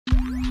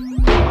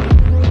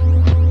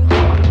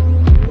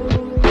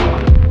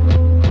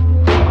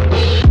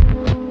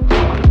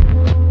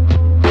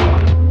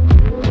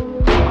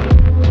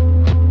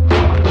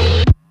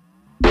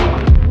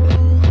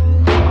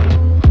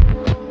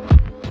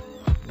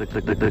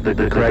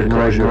The Craig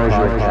Mosier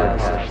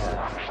Podcast.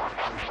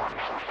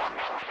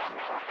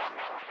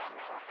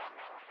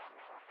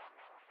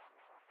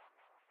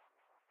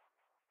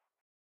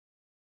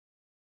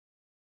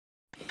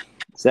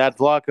 It's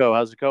adflcko.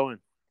 How's it going?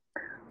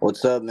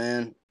 What's up,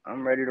 man?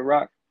 I'm ready to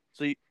rock.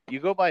 So you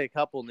go by a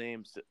couple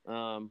names.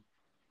 I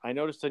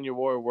noticed on your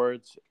War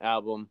Words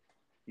album,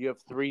 you have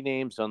 3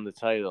 names on the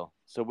title.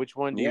 So which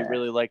one do you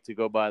really like to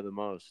go by the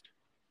most?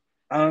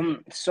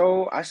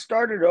 So I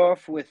started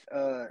off with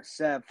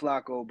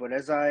adflcko, but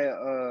as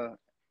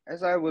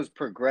I was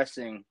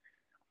progressing,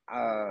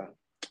 I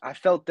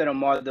felt that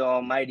Amar the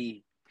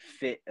Almighty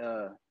fit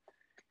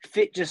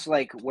just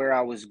like where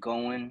I was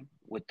going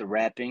with the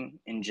rapping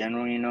in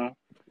general, you know.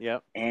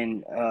 Yep.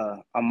 And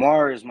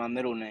Amar is my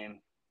middle name,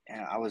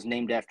 and I was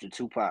named after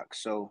Tupac,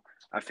 so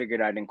I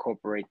figured I'd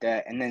incorporate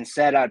that. And then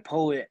Sad-Eyed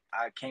Poet,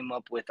 I came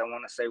up with, I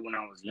want to say, when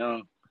I was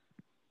young,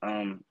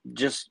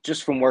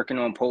 just from working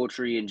on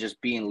poetry and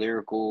just being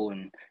lyrical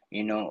and,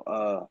 you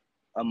know,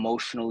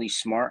 emotionally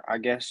smart, I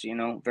guess, you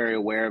know, very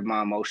aware of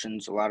my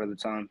emotions a lot of the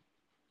time.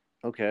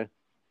 Okay.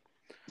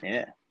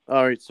 Yeah.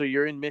 All right. So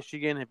you're in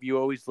Michigan. Have you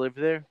always lived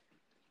there?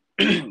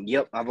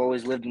 Yep. I've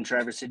always lived in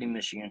Traverse City,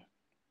 Michigan.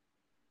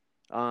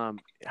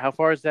 How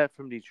far is that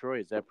from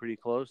Detroit? Is that pretty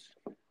close?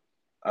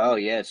 Oh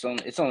yeah,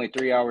 it's only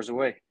 3 hours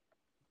away.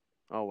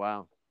 Oh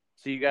wow.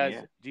 So you guys,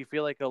 do you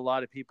feel like a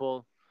lot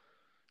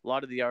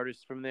of the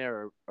artists from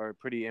there are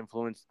pretty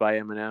influenced by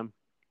Eminem?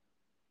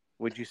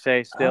 Would you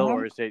say still,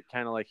 or is it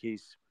kind of like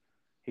he's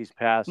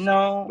passed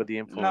with the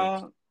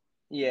influence? No.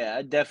 Yeah,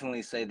 I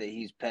definitely say that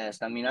he's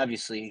passed. I mean,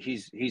 obviously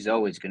he's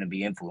always going to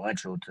be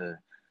influential to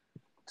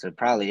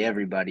probably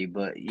everybody,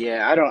 but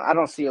yeah, I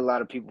don't see a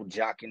lot of people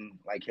jocking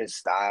like his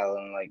style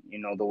and, like, you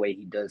know, the way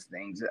he does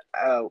things.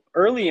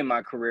 Early in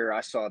my career,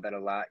 I saw that a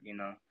lot, you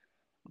know,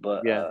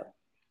 but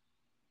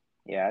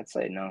yeah, I'd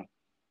say no.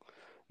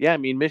 Yeah, I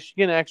mean,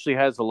 Michigan actually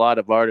has a lot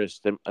of artists,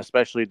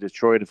 especially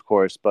Detroit, of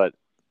course. But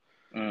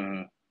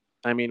I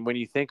mean, when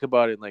you think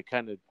about it, like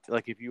kind of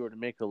like if you were to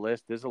make a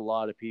list, there's a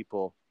lot of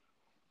people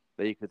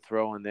that you could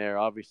throw in there.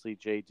 Obviously,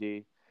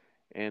 JD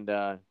and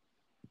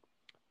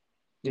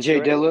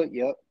Jay Dilla.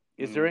 Yep.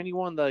 Is there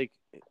anyone, like,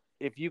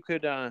 if you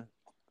could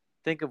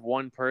think of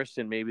one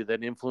person maybe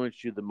that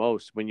influenced you the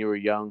most when you were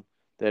young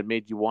that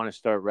made you want to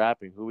start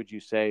rapping, who would you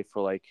say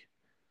for like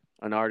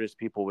an artist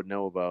people would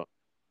know about?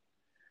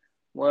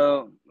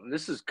 Well,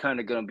 this is kind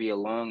of going to be a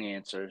long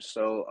answer.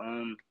 So,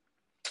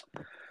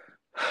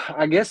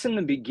 I guess in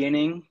the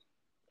beginning,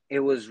 it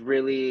was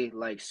really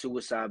like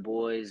Suicide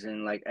Boys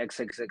and like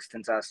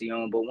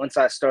XXXTentacion. But once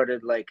I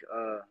started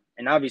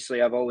and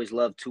obviously I've always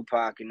loved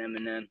Tupac and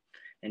Eminem,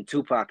 and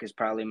Tupac is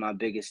probably my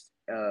biggest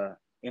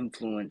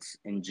influence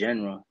in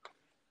general.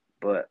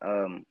 But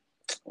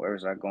where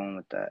was I going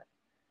with that?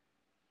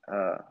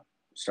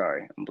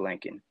 Sorry, I'm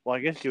blanking. Well, I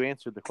guess you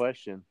answered the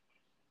question.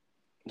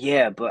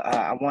 Yeah, but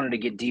I wanted to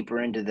get deeper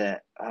into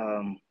that.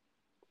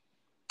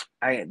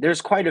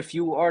 There's quite a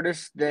few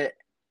artists that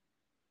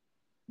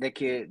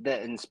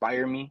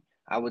inspire me.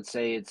 I would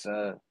say it's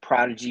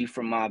Prodigy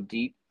from Mobb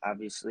Deep,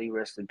 obviously,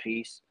 rest in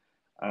peace.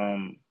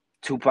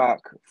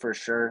 Tupac for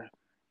sure,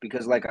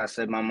 because like I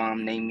said, my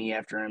mom named me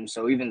after him.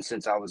 So even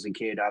since I was a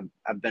kid,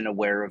 I've been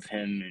aware of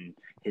him and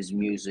his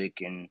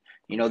music, and,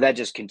 you know, that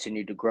just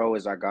continued to grow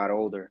as I got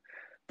older.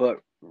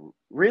 But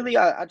really,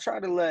 I try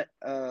to let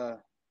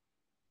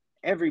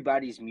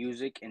everybody's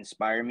music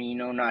inspire me, you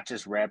know, not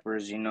just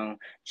rappers, you know,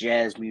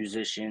 jazz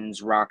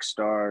musicians, rock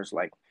stars,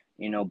 like,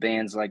 you know,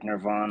 bands like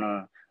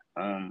Nirvana,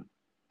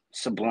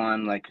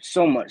 Sublime, like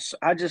so much.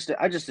 I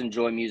just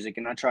enjoy music,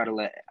 and I try to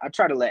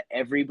let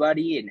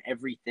everybody and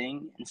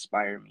everything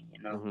inspire me,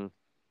 you know. Mm-hmm.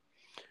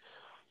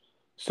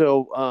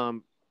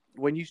 So,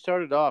 when you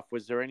started off,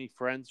 was there any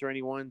friends or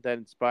anyone that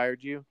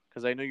inspired you?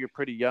 Because I know you're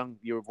pretty young.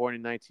 You were born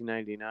in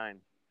 1999.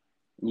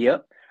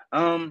 Yep.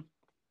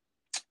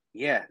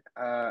 Yeah.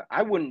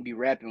 I wouldn't be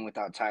rapping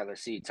without Tyler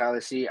C.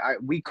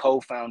 We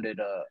co-founded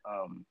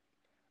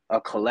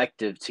a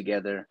collective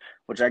together,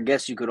 which I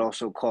guess you could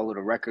also call it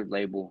a record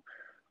label,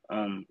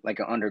 like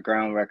an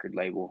underground record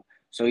label.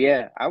 So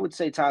yeah, I would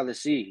say Tyler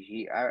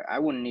C. I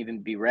wouldn't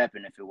even be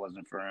rapping if it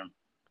wasn't for him.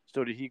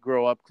 So did he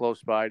grow up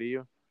close by to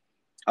you?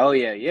 Oh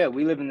yeah.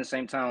 We live in the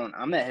same town.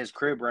 I'm at his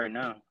crib right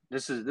now.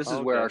 This is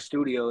where our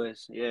studio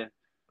is. Yeah.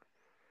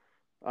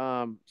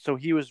 So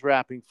he was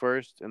rapping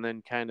first, and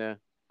then kind of.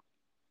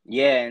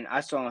 Yeah, and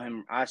I saw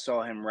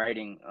him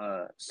writing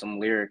some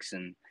lyrics,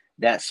 and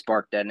that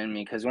sparked that in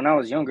me, because when I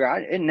was younger,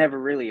 it never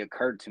really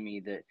occurred to me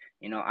that,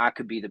 you know, I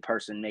could be the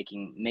person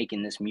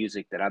making this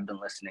music that I've been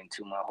listening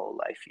to my whole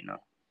life, you know.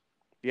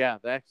 Yeah,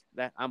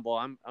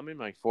 I'm in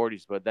my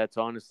 40s, but that's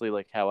honestly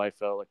like how I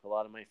felt. Like a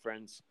lot of my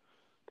friends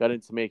got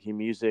into making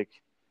music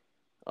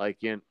like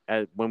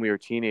when we were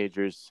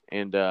teenagers,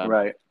 and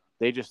Right.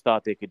 they just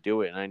thought they could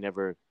do it, and I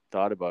never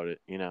thought about it,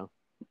 you know.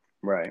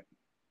 Right.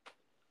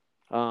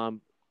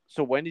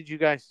 So when did you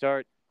guys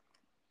start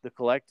the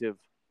collective?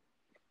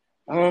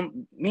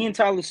 Me and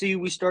Tyler C,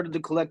 we started the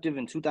collective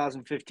in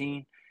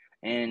 2015,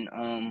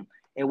 and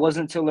it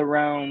wasn't until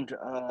around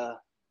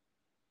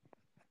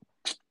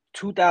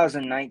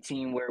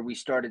 2019 where we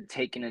started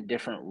taking a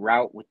different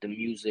route with the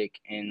music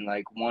and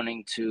like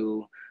wanting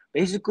to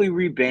basically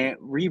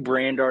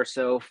rebrand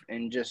ourselves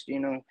and just,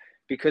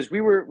 because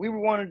we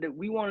wanted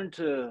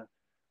to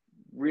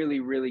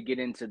really get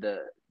into the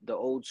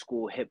old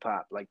school hip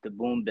hop, like the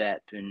boom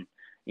bap and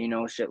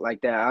shit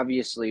like that.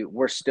 Obviously,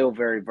 we're still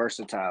very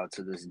versatile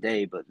to this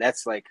day, but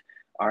that's like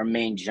our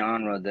main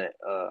genre that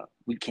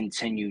we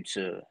continue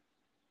to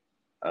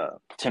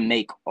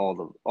make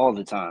all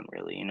the time.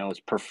 Really, it's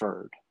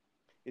preferred.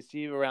 Is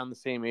he around the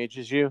same age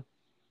as you,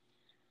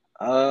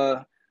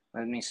 Let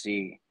me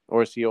see.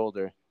 or is he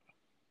older?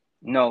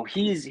 No,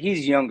 he's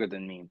younger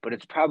than me, but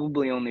it's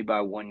probably only by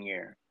 1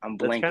 year. I'm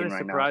That's kind blanking of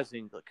right now.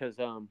 surprising because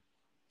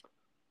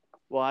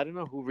well, I don't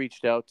know who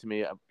reached out to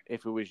me,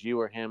 if it was you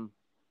or him,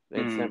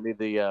 and sent me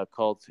the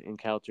Cult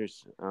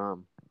Encounters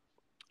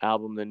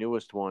album, the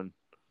newest one.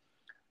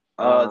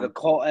 The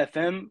Cult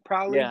FM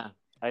probably. Yeah,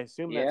 I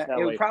assume that's Yeah,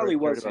 how it I probably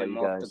first heard was about him you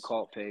off the guys.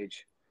 Cult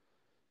page.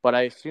 But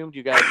I assumed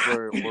you guys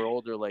were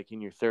older, like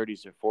in your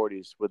 30s or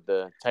 40s, with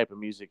the type of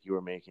music you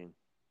were making.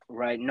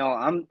 Right. No,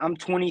 I'm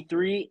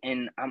 23,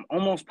 and I'm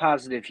almost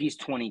positive he's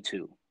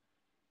 22.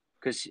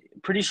 Because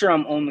pretty sure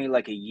I'm only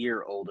like a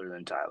year older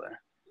than Tyler.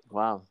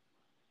 Wow.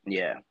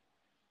 Yeah.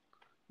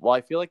 Well,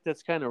 I feel like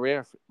that's kind of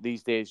rare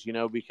these days,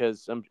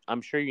 because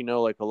I'm sure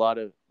like a lot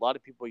of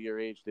people your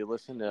age, they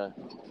listen to,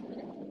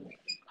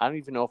 I don't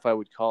even know if I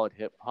would call it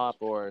hip hop,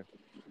 or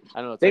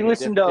I don't know, it's They like a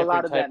listen to a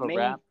lot different of type that of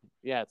rap.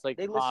 Yeah, it's like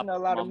they listen pop to a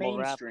lot of mumble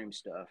rap. mainstream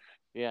stuff.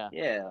 Yeah.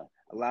 Yeah,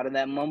 a lot of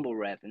that mumble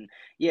rap. And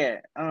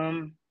yeah,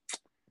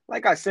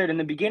 like I said, in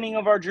the beginning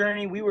of our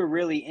journey, we were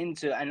really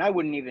into, and I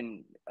wouldn't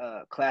even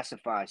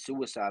classify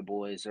Suicide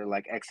Boys or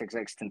like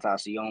XXX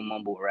Tentacion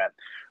mumble rap.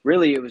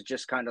 Really, it was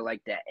just kind of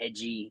like that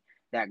edgy,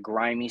 that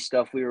grimy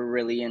stuff we were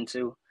really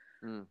into.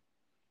 Mm.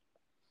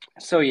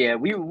 So yeah,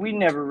 we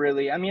never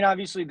really. I mean,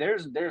 obviously,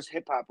 there's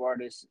hip hop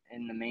artists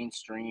in the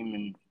mainstream,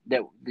 and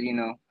that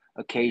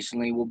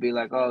occasionally we'll be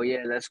like, oh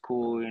yeah, that's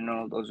cool.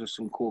 Those are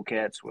some cool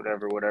cats,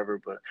 whatever.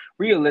 But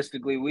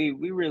realistically, we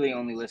really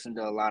only listen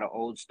to a lot of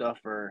old stuff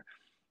or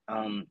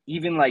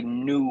even like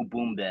new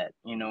boom bap.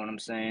 You know what I'm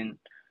saying?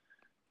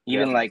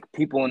 Yeah. Even like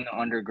people in the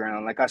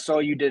underground. Like I saw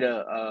you did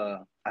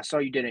an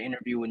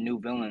interview with New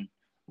Villain.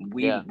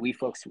 Yeah. We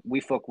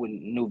fuck with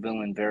New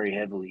Villain very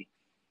heavily.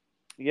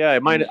 Yeah, I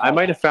And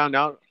might have found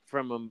out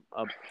from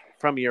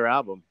your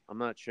album. I'm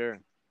not sure.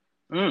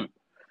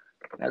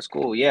 That's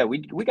cool. Yeah, we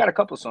got a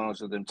couple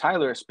songs with him.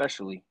 Tyler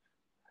especially.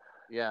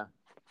 Yeah.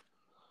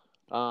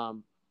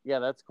 Yeah,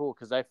 that's cool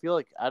because I feel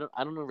like I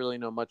don't really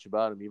know much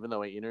about him, even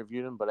though I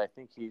interviewed him. But I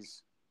think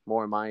he's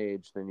more my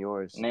age than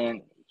yours.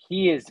 Man,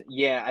 he is.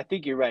 Yeah, I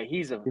think you're right.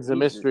 He's a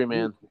mystery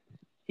man.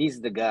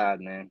 He's the god,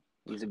 man.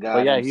 He's a god.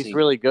 But yeah, MC. he's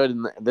really good,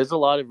 and there's a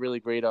lot of really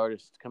great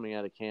artists coming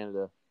out of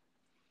Canada.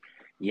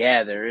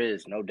 Yeah, there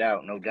is, no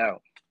doubt.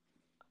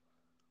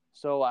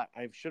 So I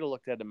should have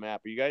looked at a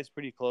map. Are you guys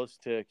pretty close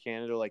to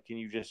Canada? Like, can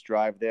you just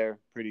drive there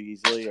pretty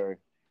easily, or?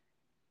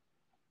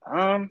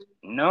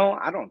 No,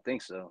 I don't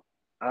think so.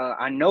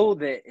 I know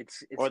that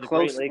it's or the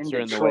close Great Lakes in are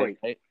in the way, Detroit.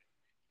 right?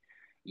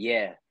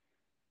 Yeah,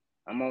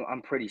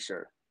 I'm pretty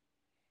sure.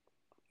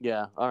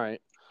 Yeah, all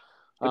right.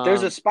 But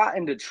there's a spot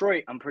in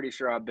Detroit I'm pretty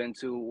sure I've been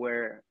to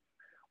where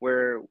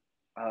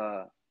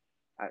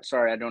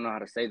sorry, I don't know how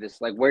to say this.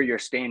 Like where you're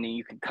standing,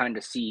 you can kind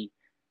of see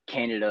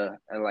Canada,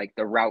 like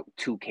the route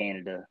to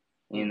Canada.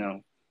 Yeah.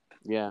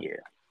 Yeah.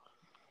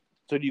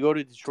 So do you go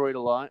to Detroit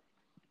a lot?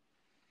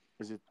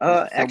 Is it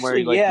somewhere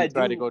actually, like yeah, you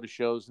try I do. To go to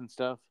shows and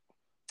stuff?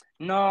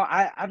 No,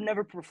 I've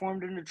never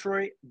performed in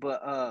Detroit,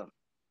 but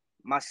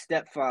my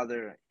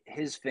stepfather,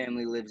 his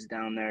family lives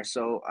down there,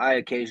 so I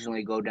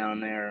occasionally go down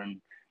there and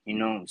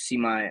see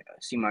my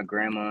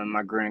grandma, and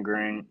my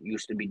grand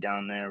used to be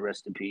down there.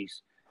 Rest in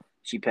peace.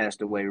 She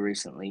passed away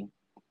recently.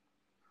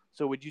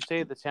 So would you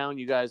say the town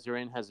you guys are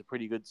in has a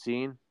pretty good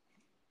scene,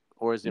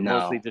 or is it No.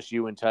 mostly just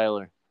you and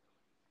Tyler?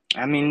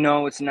 I mean,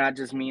 no, it's not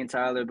just me and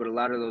Tyler, but a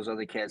lot of those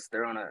other cats,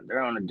 they're on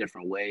a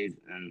different wave.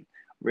 And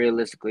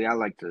realistically, I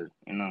like to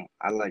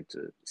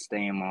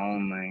stay in my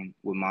own lane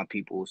with my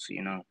peoples,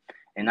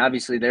 And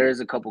obviously, there is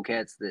a couple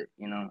cats that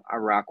I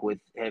rock with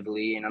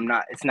heavily, and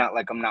it's not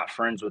like I'm not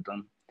friends with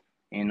them,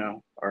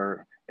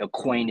 or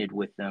acquainted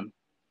with them.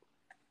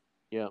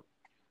 Yeah.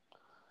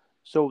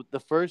 So the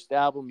first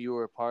album you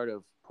were a part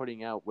of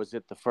putting out, was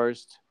it the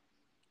first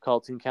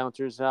Cult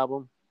Encounters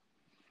album?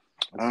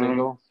 A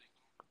single?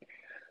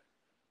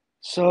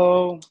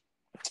 So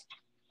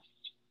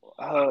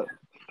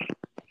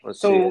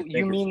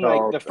you mean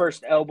like the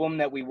first album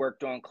that we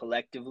worked on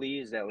collectively?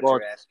 Is that what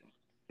you're asking?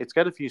 It's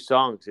got a few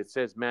songs. It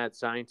says Mad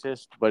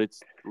Scientist, but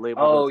it's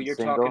labeled as a you're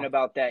single. Talking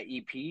about that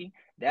EP?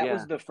 That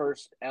was the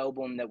first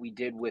album that we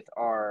did with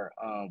our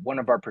one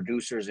of our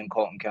producers in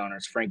Cult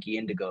Encounters, Frankie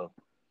Indigo.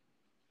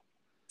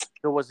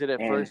 So was it at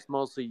first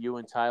mostly you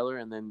and Tyler,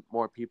 and then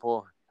more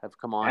people have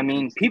come on? I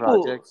mean,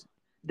 projects?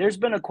 There's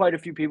been quite a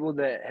few people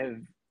that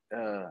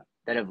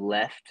have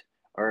left,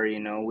 or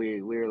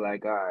we were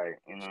like, all right,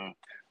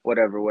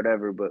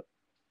 whatever. But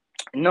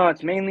no,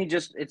 it's mainly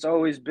just it's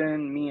always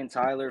been me and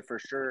Tyler for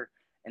sure,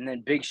 And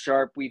then Big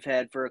Sharp we've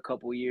had for a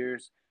couple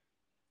years.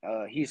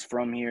 He's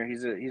from here.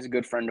 He's a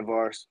good friend of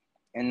ours.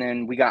 And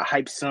then we got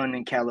Hype Son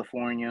in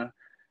California,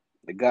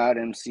 the God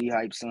MC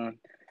Hype Son.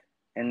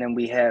 And then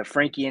we have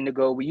Frankie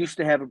Indigo. We used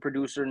to have a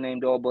producer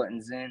named All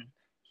Buttons In.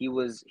 He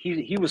was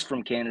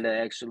from Canada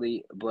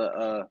actually,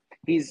 but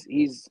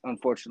he's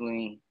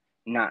unfortunately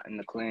not in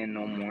the clan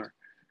no more.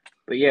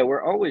 But yeah,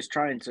 we're always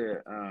trying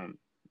to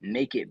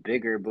make it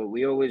bigger, but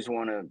we always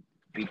want to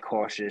be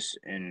cautious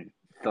and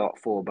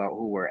thoughtful about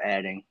who we're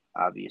adding,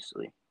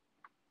 obviously.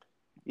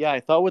 Yeah,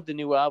 I thought with the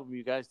new album,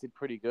 you guys did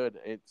pretty good.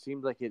 It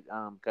seemed like it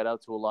got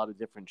out to a lot of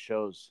different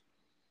shows.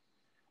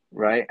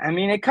 Right. I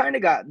mean, it kind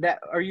of got that.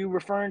 Are you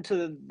referring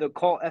to the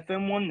Cult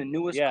FM one, the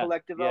newest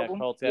collective album?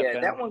 Cult Yeah,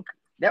 FM.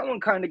 that one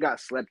kind of got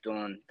slept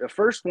on. The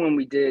first one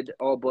we did,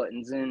 All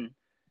Buttons In,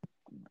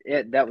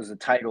 that was the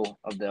title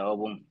of the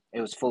album.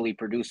 It was fully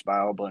produced by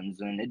All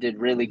Buttons In. It did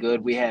really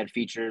good. We had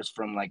features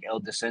from like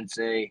El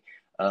Sensei,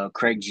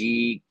 Craig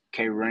G,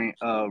 Reno.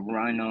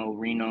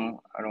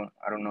 I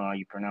don't know how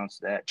you pronounce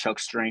that. Chuck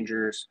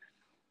Strangers.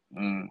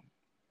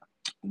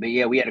 But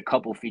yeah, we had a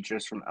couple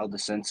features from El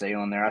Sensei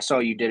on there. I saw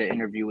you did an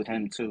interview with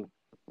him too.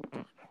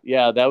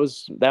 Yeah,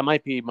 that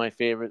might be my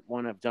favorite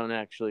one I've done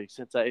actually,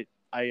 since I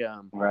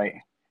right.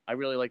 I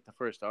really like the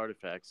first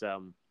Artifacts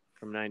album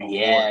from '94.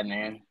 Yeah,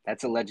 man,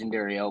 that's a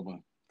legendary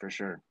album for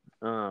sure.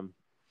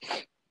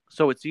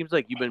 So it seems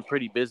like you've been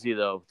pretty busy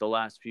though the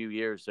last few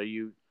years. So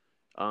you,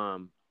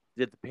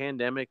 did the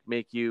pandemic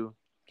make you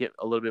get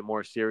a little bit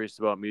more serious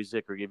about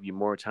music or give you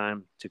more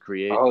time to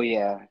create? Oh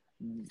yeah.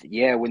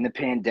 Yeah, when the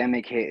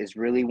pandemic hit is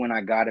really when I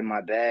got in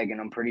my bag,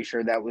 and I'm pretty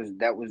sure that was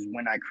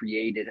when I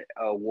created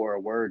War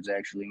of Words,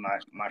 actually,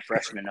 my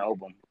freshman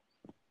album.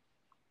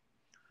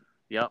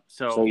 Yep.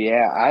 So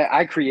yeah,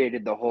 I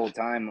created the whole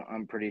time,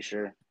 I'm pretty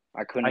sure.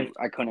 I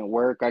couldn't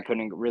work, I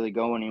couldn't really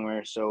go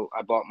anywhere, so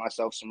I bought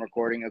myself some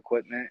recording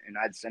equipment and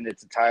I'd send it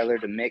to Tyler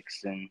to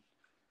mix and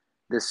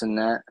this and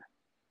that.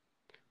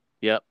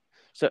 Yep.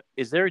 So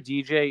is there a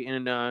DJ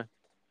in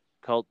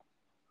Cult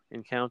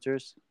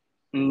Encounters?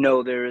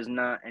 No, there is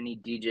not any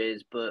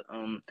DJs, but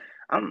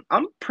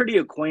I'm pretty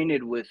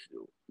acquainted with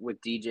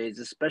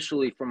DJs,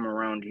 especially from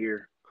around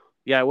here.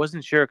 Yeah, I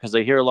wasn't sure because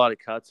I hear a lot of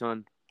cuts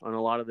on a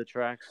lot of the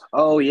tracks.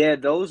 Oh yeah,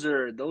 those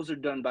are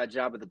done by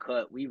Job of the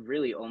Cut. We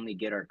really only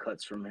get our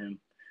cuts from him.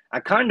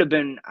 I've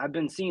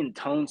been seeing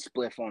Tone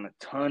Spliff on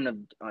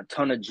a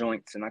ton of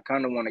joints, and I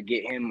kind of want to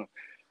get him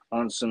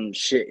on some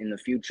shit in the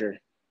future.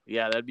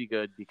 Yeah, that'd be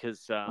good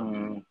because I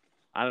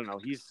don't know,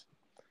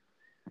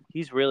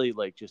 he's really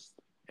like just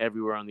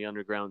everywhere on the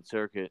underground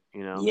circuit,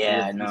 you know.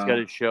 Yeah, he's got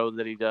a show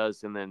that he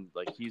does, and then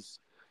like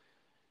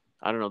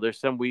I don't know. There's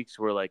some weeks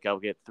where like I'll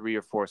get 3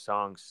 or 4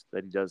 songs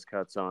that he does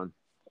cuts on.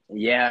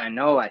 Yeah, I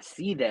know. I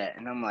see that,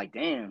 and I'm like,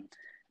 damn,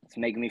 it's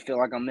making me feel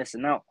like I'm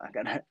missing out. I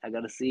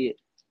gotta see it.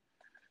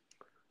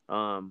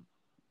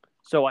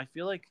 So I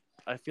feel like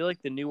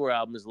the newer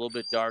album is a little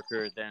bit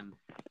darker than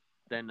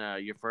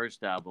your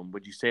first album.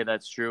 Would you say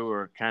that's true,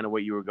 or kind of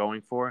what you were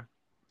going for?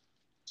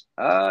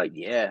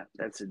 Yeah,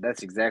 that's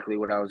exactly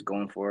what I was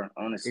going for.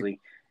 Honestly,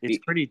 it's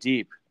pretty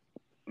deep.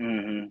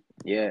 Mm-hmm.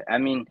 Yeah, I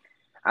mean,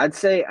 I'd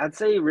say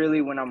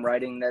really when I'm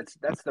writing, that's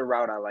the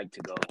route I like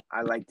to go.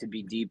 I like to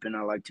be deep and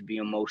I like to be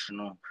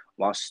emotional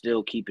while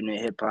still keeping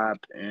it hip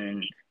hop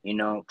and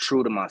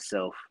true to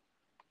myself.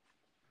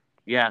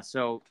 Yeah.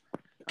 So,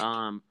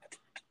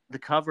 the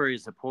cover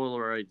is a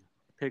Polaroid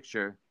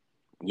picture.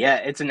 Yeah,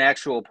 it's an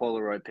actual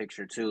Polaroid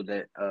picture too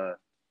that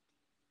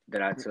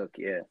I took.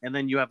 Yeah. And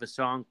then you have a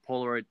song,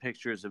 Polaroid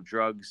Pictures of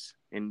Drugs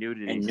and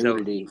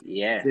Nudity. So,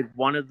 yeah. Did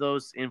one of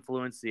those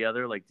influence the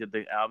other? Like, did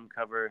the album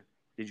cover?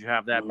 Did you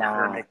have that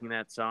before making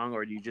that song,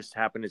 or do you just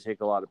happen to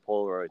take a lot of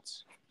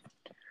Polaroids?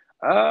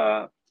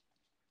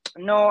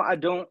 No, I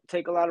don't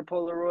take a lot of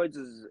Polaroids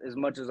as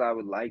much as I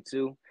would like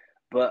to,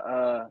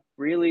 but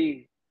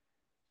really,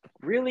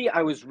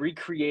 I was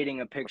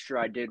recreating a picture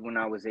I did when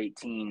I was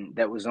 18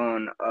 that was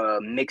on a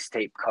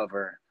mixtape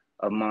cover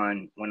of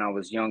mine when I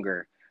was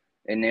younger,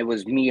 and it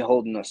was me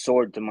holding a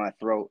sword to my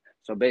throat.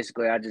 So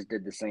basically, I just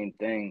did the same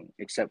thing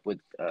except with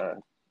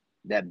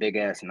that big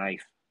ass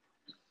knife.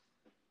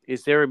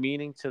 Is there a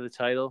meaning to the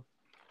title?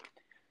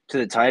 To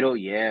the title,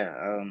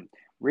 yeah.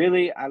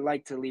 Really, I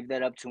like to leave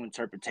that up to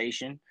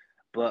interpretation,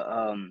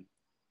 but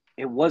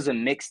it was a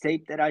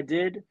mixtape that I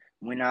did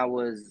when I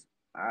was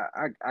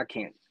I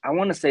can't, I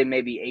want to say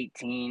maybe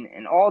 18,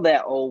 and all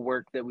that old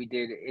work that we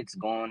did, it's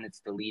gone,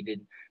 it's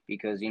deleted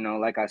because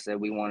like I said,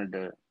 we wanted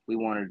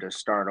to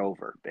start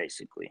over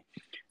basically.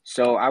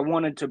 So I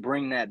wanted to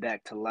bring that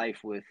back to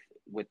life with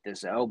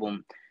this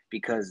album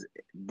because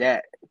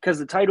the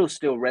title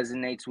still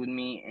resonates with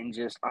me, and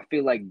just I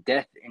feel like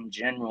death in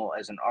general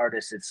as an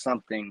artist, it's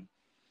something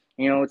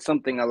it's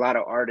something a lot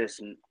of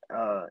artists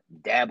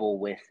dabble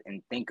with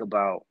and think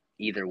about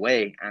either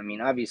way. I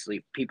mean,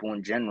 obviously people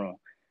in general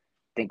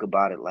think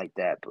about it like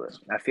that, but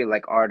I feel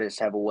like artists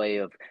have a way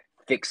of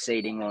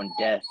fixating on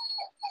death.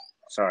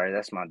 Sorry,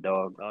 that's my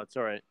dog. Oh, it's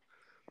all right.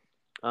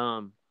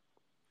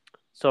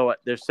 So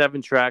there's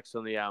 7 tracks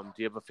on the album.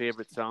 Do you have a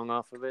favorite song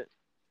off of it?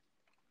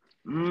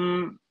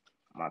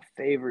 My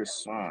favorite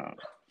song.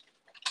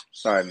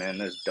 Sorry, man.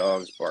 There's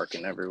dogs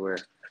barking everywhere.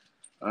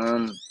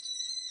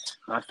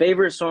 My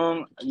favorite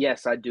song.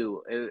 Yes, I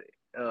do.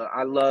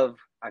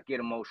 I get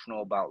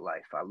emotional about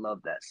life. I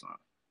love that song.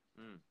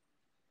 Mm.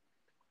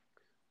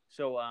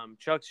 So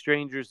Chuck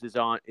Strangers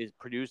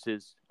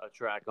produces a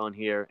track on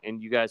here,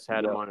 and you guys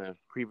had him Yep. on a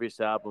previous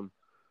album.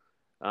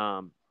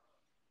 Um,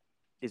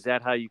 is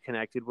that how you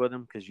connected with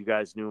him? Because you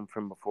guys knew him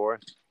from before.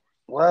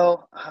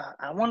 Well,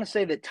 I want to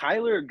say that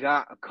Tyler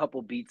got a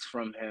couple beats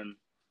from him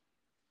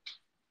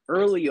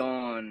early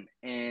on,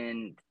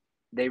 and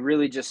they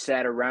really just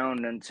sat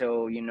around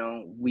until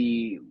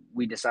we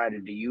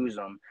decided to use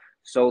them.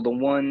 So the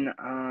one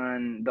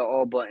on the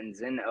All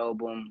Buttons In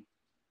album,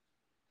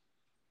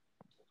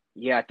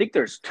 yeah, I think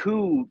there's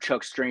two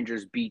Chuck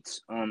Strangers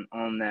beats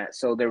on that.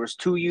 So there was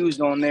two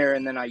used on there,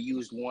 and then I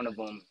used one of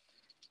them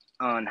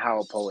on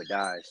How a Poet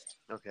Dies.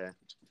 Okay.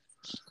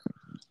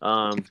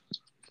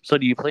 So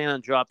do you plan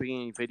on dropping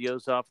any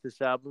videos off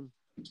this album?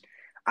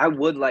 I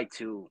would like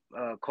to.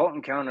 Cult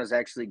Encounters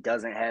actually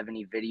doesn't have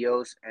any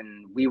videos,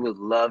 and we would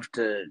love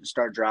to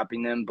start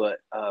dropping them. But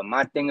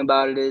my thing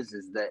about it is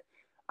that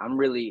I'm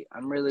really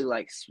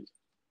like,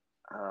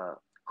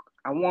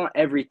 I want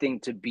everything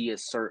to be a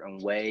certain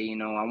way.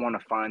 I want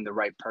to find the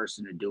right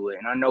person to do it,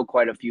 and I know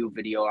quite a few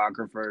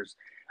videographers.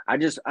 I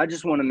just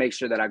want to make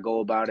sure that I go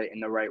about it in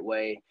the right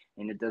way,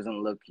 and it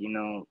doesn't look,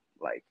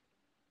 like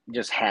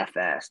just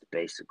half-assed,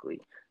 basically.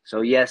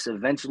 So yes,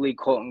 eventually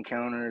Cult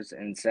Encounters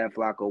and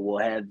adflcko will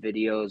have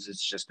videos.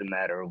 It's just a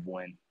matter of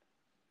when.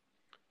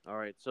 All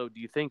right. So do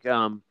you think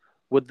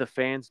with the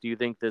fans, do you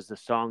think there's a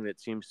song that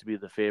seems to be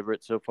the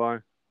favorite so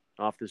far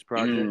off this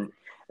project?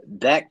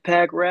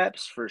 Backpack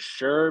Raps for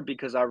sure,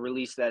 because I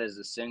released that as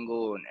a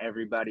single and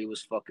everybody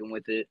was fucking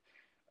with it.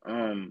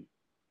 Um,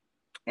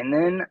 and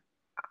then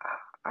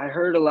I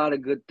heard a lot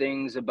of good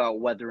things about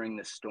Weathering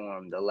the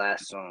Storm, the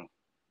last song.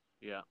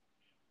 Yeah.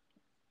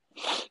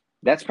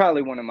 That's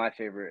probably one of my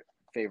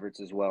favorites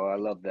as well. I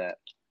love that.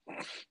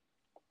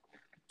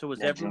 So was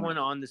That joint. everyone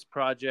on this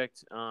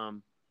project,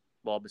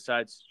 well,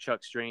 besides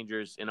Chuck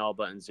Strangers and All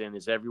Buttons In,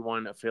 is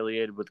everyone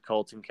affiliated with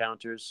Cult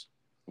Encounters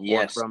or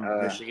Yes. from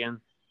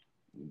Michigan?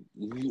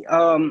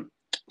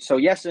 So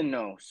yes and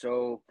no.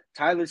 So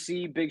Tyler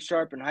C, Big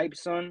Sharp, and Hype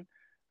Son,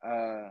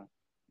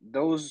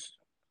 those.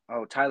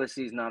 Oh, Tyler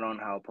C is not on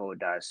How a Poet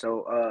Dies.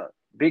 So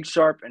Big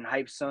Sharp and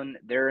Hype Son,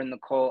 they're in the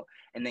cult,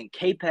 and then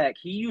K-Pac,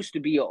 he used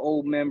to be an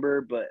old member,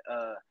 but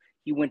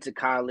he went to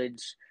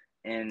college,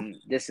 and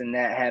this and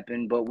that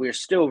happened. But we're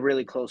still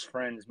really close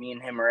friends. Me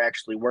and him are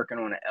actually working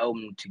on an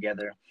album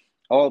together,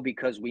 all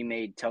because we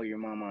made "Tell Your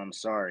Mama I'm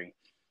Sorry."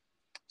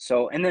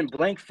 So, and then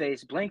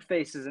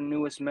Blankface is the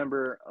newest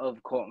member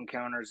of Cult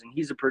Encounters, and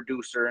he's a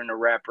producer and a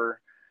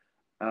rapper.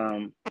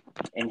 Um,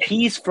 and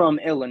he's from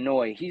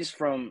Illinois. He's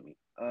from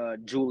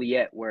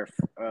Juliet, where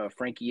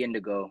Frankie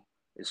Indigo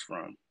is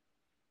from.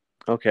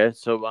 Okay.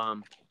 So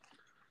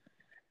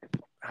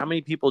how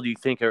many people do you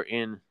think are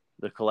in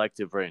the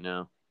collective right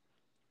now?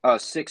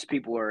 6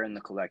 people are in the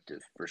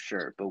collective for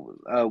sure,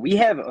 but we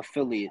have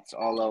affiliates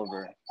all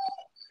over.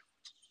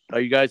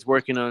 Are you guys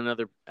working on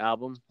another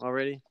album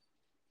already?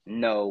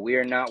 No, we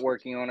are not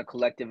working on a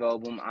collective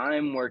album.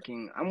 I'm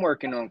working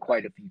on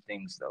quite a few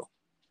things though.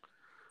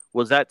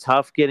 Was that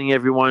tough getting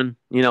everyone,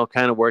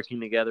 kind of working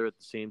together at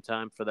the same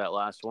time for that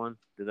last one?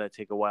 Did that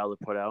take a while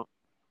to put out?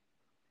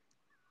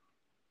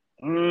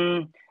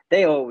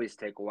 They always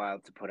take a while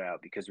to put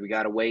out because we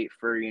got to wait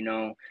for,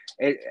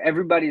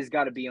 everybody's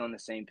got to be on the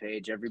same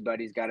page.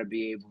 Everybody's got to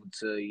be able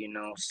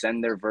to,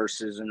 send their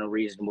verses in a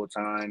reasonable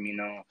time,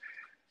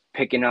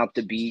 picking out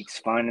the beats,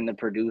 finding the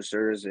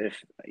producers, if,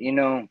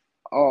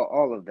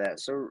 all of that.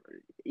 So,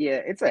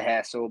 yeah, it's a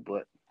hassle,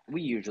 but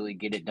we usually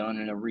get it done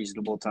in a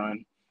reasonable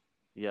time.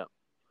 Yeah.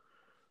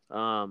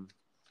 So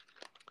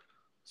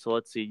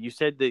let's see. You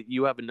said that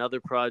you have another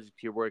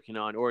project you're working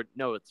on, or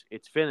no,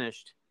 it's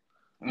finished.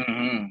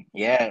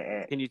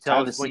 Yeah. Can you tell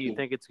Tyler us when C. you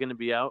think it's going to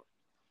be out?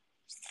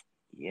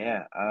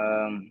 Yeah.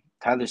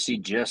 Tyler C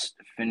just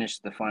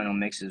finished the final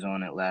mixes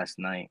on it last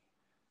night.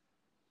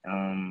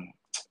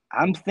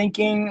 I'm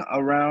thinking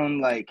around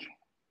like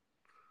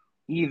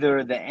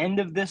either the end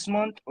of this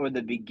month or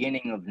the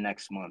beginning of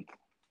next month.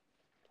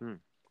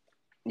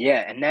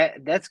 Yeah, and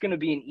that's gonna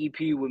be an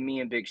EP with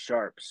me and Big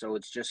Sharp. So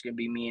it's just gonna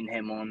be me and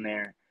him on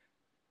there.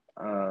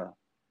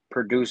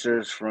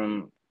 Producers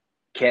from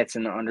cats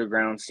in the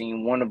underground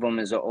scene. One of them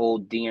is an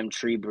old DM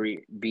Tree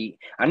beat.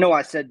 I know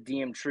I said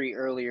DM Tree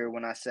earlier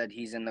when I said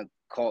he's in the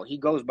cult. He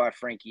goes by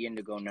Frankie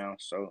Indigo now.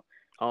 So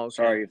okay.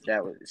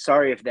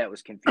 sorry if that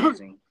was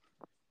confusing.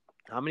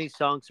 How many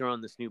songs are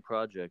on this new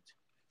project?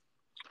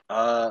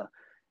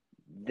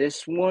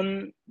 This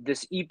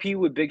EP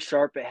with Big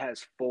Sharp, it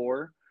has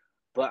 4,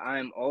 but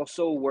I'm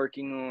also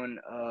working on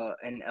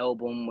an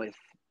album with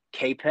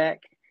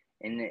K-Pac,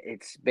 and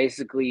it's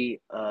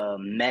basically a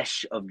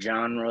mesh of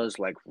genres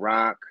like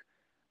rock,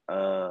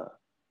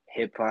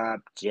 hip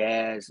hop,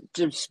 jazz,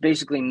 just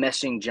basically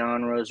meshing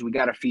genres. We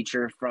got a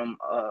feature from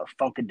a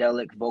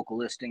funkadelic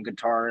vocalist and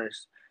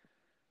guitarist.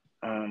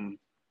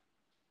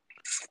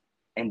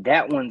 And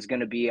that one's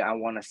gonna be, I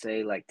want to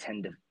say, like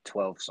 10 to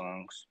 12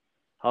 songs.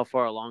 How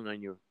far along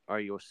are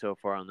you so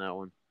far on that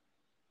one?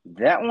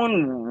 That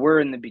one, we're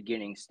in the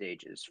beginning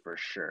stages for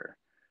sure.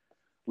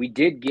 We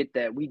did get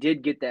that. We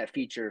did get that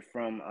feature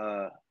from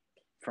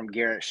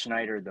Garrett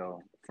Schneider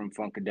though, from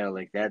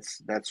Funkadelic.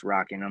 That's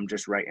rocking. I'm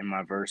just writing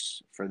my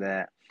verse for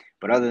that.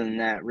 But other than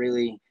that,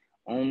 really,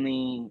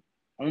 only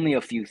only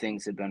a few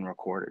things have been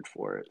recorded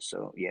for it.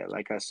 So yeah,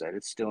 like I said,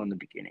 it's still in the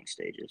beginning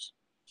stages.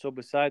 So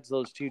besides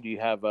those two, do you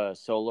have a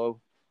solo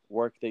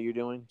work that you're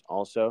doing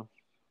also?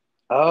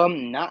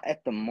 Not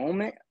at the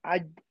moment.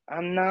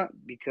 I'm not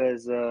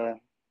because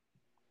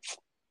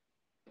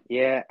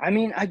yeah, I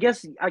mean, I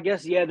guess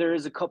yeah, there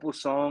is a couple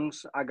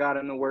songs I got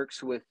in the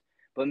works with,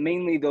 but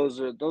mainly those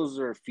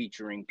are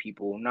featuring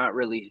people, not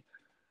really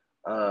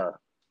uh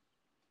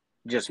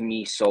just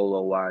me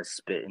solo wise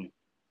spitting.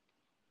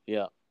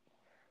 Yeah.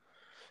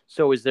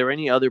 So is there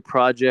any other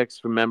projects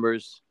for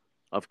members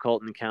of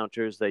Cult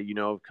Encounters that you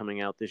know of coming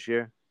out this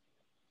year?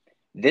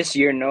 This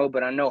year, no,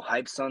 but I know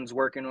Hype Son's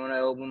working on an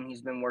album.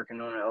 He's been working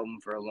on an album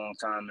for a long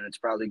time, and it's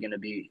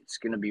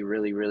gonna be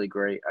really really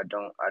great. I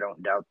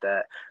don't doubt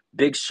that.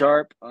 Big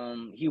Sharp,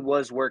 he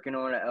was working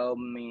on an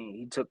album.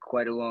 He took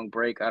quite a long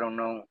break. I don't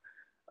know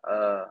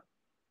uh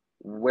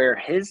where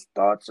his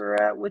thoughts are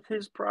at with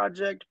his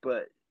project,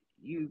 but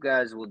you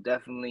guys will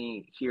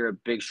definitely hear a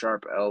Big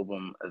Sharp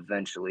album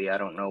eventually. I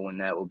don't know when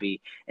that will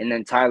be. And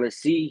then Tyler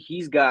C,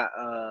 he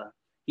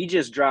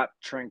just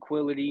dropped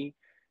Tranquility,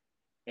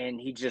 and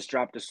he just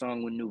dropped a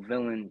song with New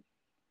Villain.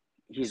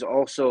 He's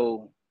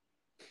also,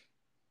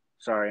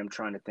 sorry, I'm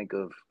trying to think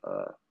of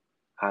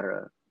how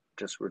to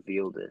just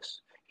reveal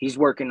this. He's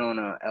working on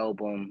an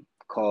album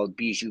called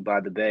Bijou by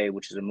the Bay,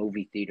 which is a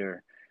movie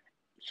theater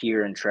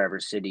here in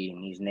Traverse City,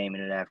 and he's naming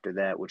it after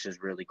that, which is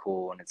really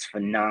cool, and it's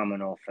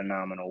phenomenal,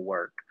 phenomenal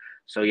work.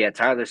 So yeah,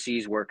 Tyler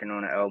C's working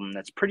on an album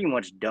that's pretty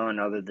much done,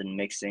 other than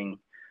mixing.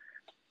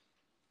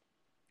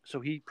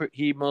 So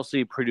he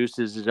mostly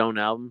produces his own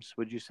albums,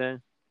 would you say?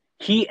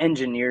 He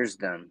engineers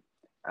them.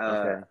 Uh,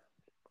 Okay.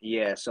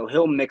 yeah, so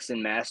he'll mix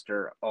and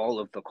master all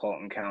of the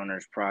Cult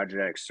Encounters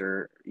projects,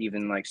 or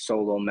even like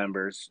solo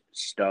members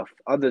stuff.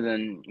 Other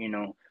than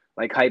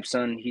like Hype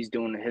Son, he's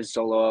doing his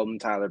solo album.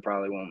 Tyler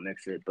probably won't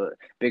mix it, but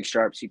Big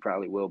Sharps he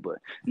probably will. But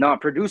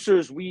not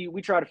producers. We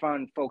try to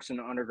find folks in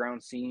the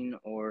underground scene,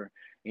 or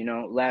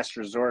last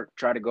resort,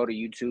 try to go to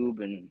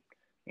YouTube and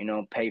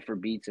pay for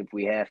beats if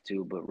we have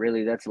to. But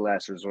really, that's a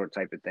last resort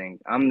type of thing.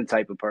 I'm the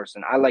type of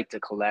person, I like to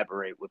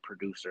collaborate with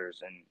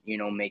producers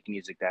and make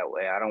music that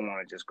way. I don't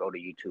want to just go to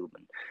YouTube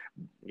and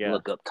Yeah.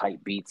 look up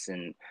type beats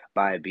and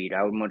buy a beat.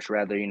 I would much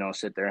rather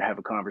sit there and have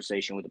a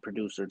conversation with the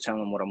producer, tell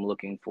them what I'm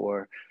looking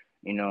for,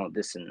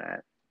 this and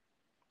that.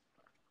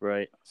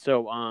 Right.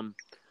 So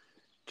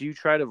do you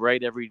try to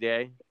write every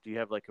day? Do you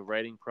have like a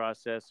writing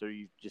process, or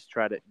you just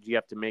do you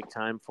have to make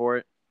time for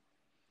it?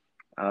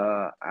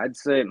 I'd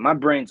say my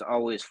brain's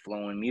always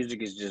flowing.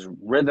 Music is just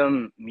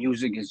rhythm.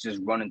 Music is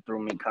just running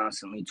through me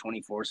constantly,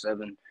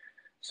 24/7.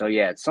 So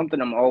yeah, it's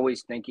something I'm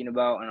always thinking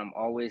about, and I'm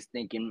always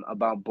thinking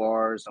about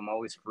bars. I'm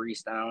always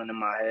freestyling in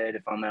my head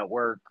if I'm at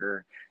work,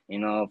 or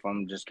if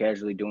I'm just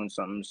casually doing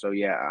something. So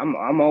yeah,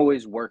 I'm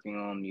always working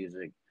on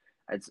music.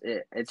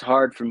 It's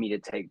hard for me to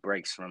take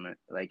breaks from it.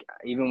 Like,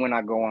 even when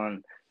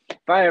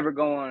if I ever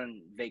go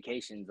on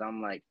vacations,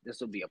 I'm like, this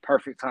will be a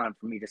perfect time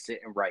for me to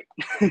sit and write.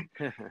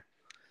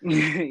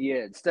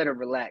 Yeah, instead of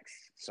relax.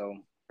 So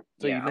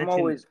So yeah, you I'm mentioned,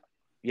 always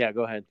yeah,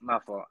 go ahead. my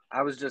fault.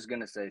 I was just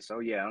gonna say, so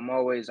yeah, I'm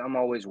always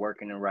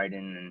working and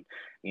writing,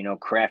 and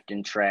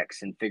crafting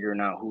tracks and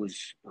figuring out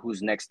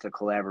who's next to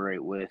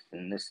collaborate with,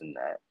 and this and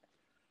that.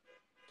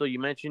 So you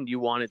mentioned you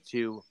wanted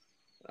to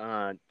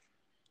uh,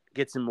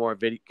 get some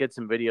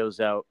videos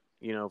out,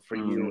 for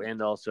you Hmm.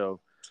 and also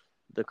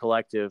the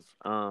collective.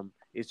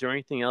 Is there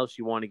anything else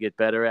you want to get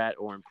better at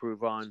or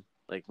improve on,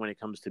 like when it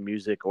comes to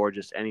music or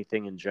just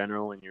anything in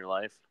general in your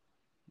life?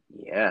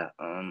 Yeah,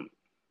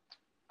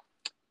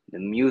 the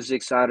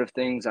music side of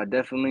things,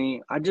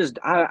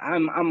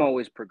 I'm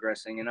always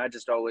progressing, and I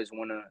always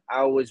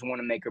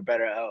wanna make a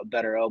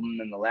better album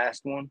than the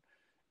last one,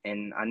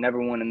 and I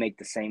never want to make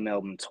the same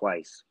album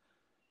twice.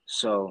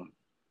 So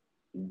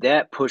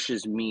that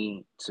pushes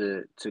me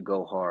to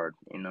go hard,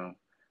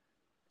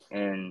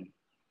 and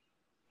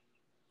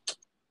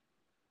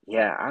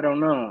yeah, I don't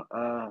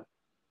know.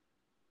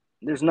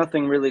 There's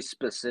nothing really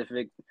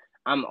specific.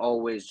 I'm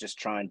always just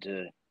trying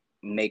to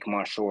make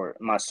my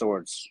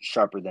swords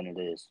sharper than it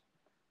is.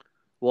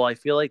 Well, I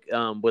feel like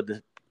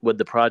with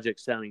the project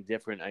sounding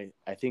different,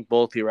 I think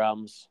both your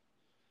albums,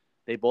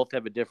 they both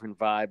have a different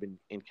vibe, and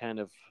kind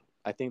of,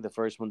 I think the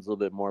first one's a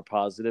little bit more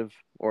positive,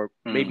 or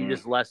maybe Hmm.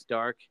 just less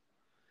dark.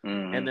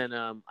 And Hmm. then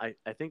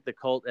I think the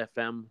Cult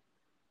FM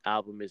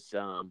album is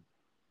I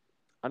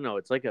don't know,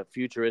 it's like a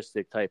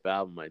futuristic type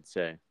album, I'd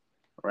say.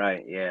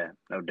 Right. Yeah.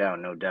 No doubt.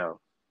 No doubt.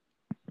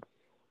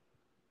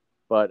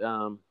 But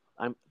I'm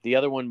the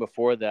other one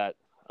before that,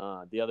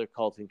 the other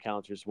Cult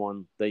Encounters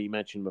one that you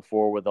mentioned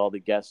before with all the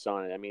guests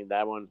on it. I mean,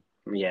 that one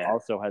Yeah.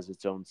 also has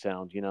its own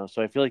sound.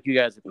 So I feel like you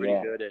guys are pretty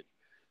Yeah. good at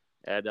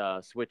at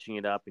switching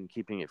it up and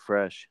keeping it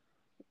fresh.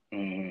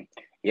 Mm-hmm.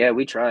 Yeah,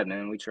 we tried,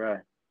 man. We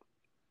tried.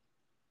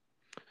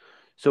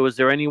 So, is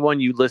there anyone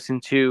you listen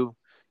to?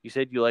 You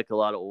said you like a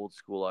lot of old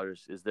school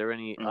artists. Is there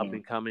any up Mm-hmm.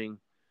 and coming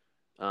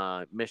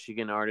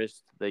Michigan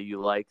artists that you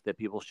like that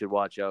people should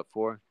watch out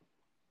for?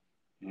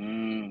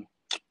 Mm,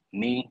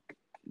 me,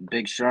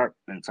 Big Sharp,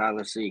 and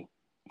Tyler C.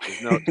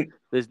 There's no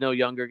there's no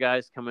younger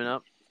guys coming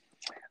up.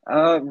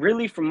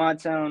 Really from my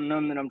town,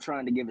 none that I'm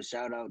trying to give a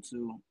shout out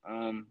to.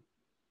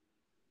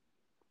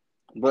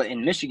 But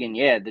in Michigan,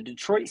 yeah, the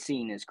Detroit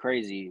scene is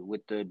crazy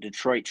with the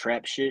Detroit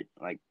trap shit.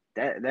 Like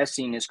that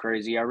scene is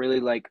crazy. I really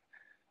like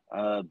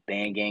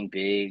Band Gang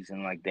Biggs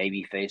and like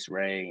Babyface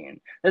Ray, and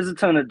there's a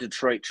ton of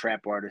Detroit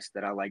trap artists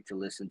that I like to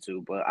listen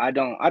to, but I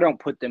don't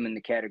put them in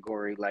the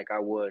category like I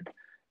would,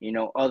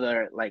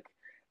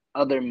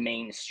 other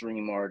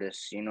mainstream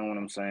artists, you know what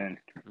I'm saying?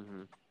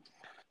 Hmm.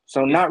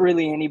 So Is not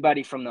really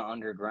anybody from the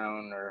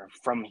underground or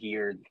from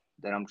here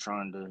that I'm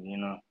trying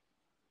to.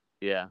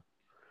 Yeah.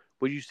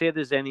 Would you say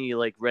there's any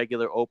like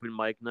regular open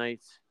mic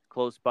nights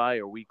close by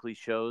or weekly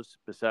shows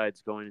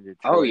besides going to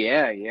Oh Detroit?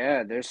 yeah,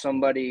 yeah. There's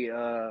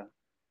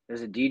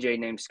a DJ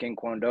named Skin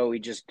Kwando. He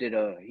just did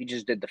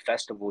the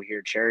festival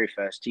here, Cherry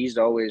Fest. He's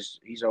always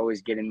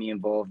getting me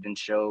involved in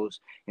shows.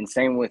 And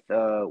same with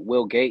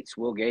Will Gates.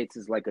 Will Gates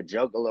is like a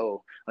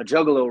juggalo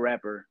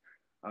rapper.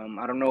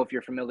 I don't know if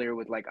you're familiar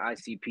with like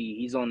ICP.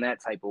 He's on that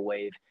type of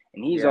wave,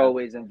 and he's Yeah.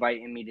 always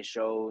inviting me to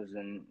shows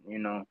and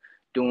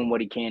doing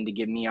what he can to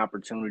give me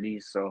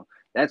opportunities. So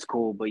that's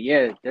cool. But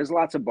yeah, there's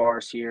lots of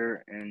bars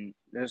here, and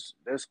there's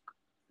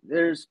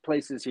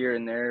places here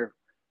and there.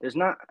 There's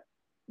not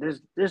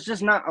there's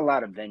just not a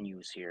lot of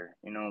venues here.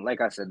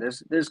 Like I said,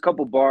 there's a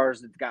couple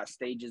bars that got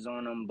stages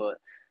on them, but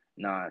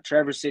nah,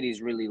 Traverse City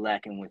is really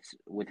lacking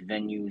with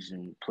venues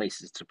and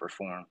places to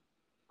perform.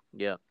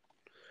 Yeah.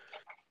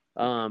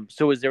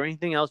 So is there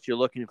anything else you're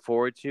looking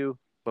forward to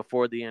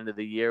before the end of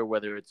the year,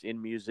 whether it's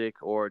in music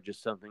or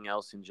just something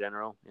else in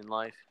general in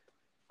life?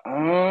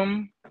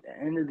 The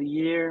end of the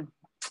year,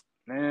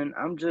 man,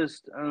 I'm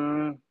just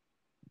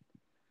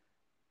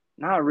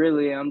not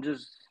really. I'm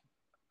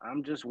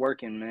just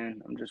working,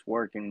 man. I'm just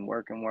working,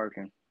 working,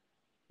 working.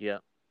 Yeah.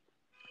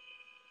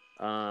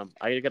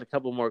 I got a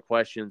couple more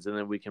questions and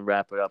then we can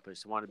wrap it up. I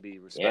just want to be Yeah,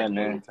 respectful of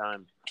your man.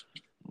 time.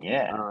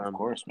 Yeah, of Um,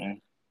 course,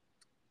 man.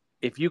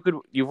 if you could,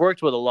 you've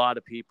worked with a lot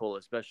of people,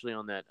 especially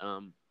on that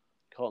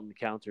Cult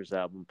Encounters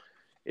album.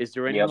 Is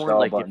there Yep, the anyone all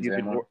like buttons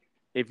in one.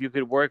 if you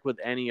could work with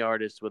any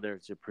artist, whether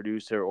it's a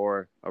producer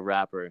or a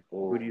rapper,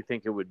 who do Oh you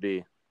think it would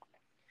be?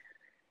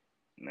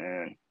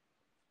 man.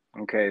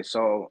 Okay,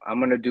 so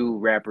I'm gonna do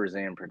rappers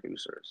and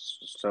producers.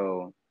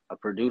 So a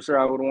producer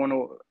I'm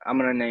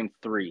gonna name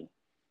three.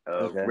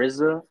 Okay.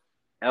 RZA,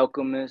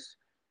 Alchemist,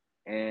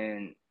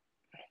 and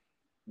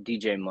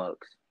DJ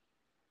Muggs.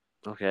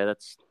 Okay,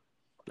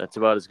 that's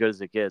about as good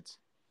as it gets.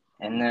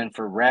 And then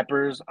for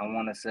rappers, I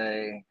wanna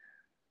say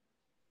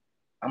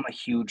I'm a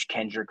huge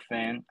Kendrick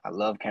fan. I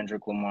love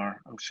Kendrick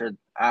Lamar.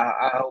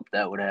 I hope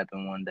that would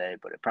happen one day,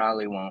 but it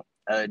probably won't.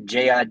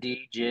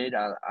 JID, Jid,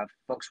 I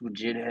fucks with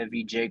Jid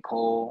heavy, J.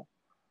 Cole.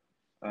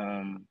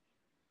 Um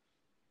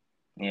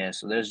Yeah,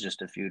 so there's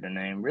just a few to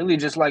name. Really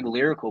just like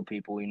lyrical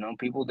people,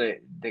 people that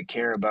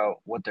care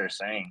about what they're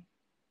saying.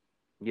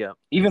 Yeah.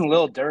 Even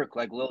Lil Durk,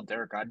 like Lil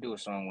Durk, I'd do a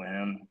song with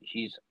him.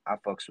 I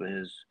fucks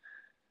with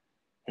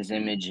his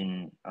image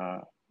and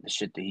the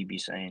shit that he be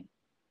saying.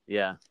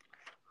 Yeah.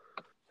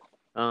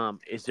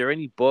 Is there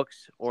any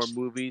books or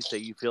movies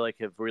that you feel like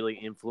have really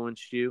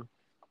influenced you?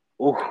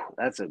 Oh,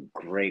 that's a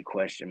great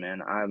question,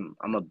 man. I'm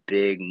a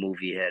big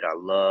movie head. I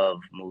love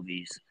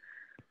movies.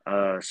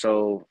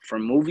 So for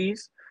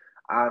movies,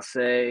 I'll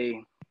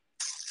say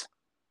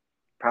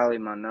probably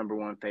my number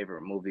one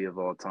favorite movie of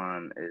all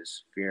time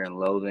is Fear and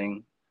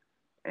Loathing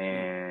Hmm.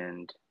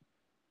 and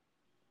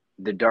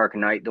The Dark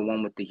Knight, the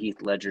one with the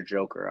Heath Ledger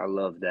Joker. I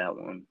love that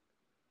one.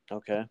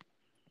 Okay.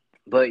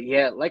 But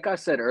yeah, like I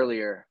said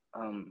earlier,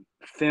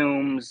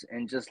 films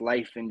and just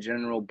life in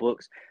general,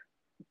 books.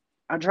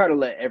 I try to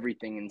let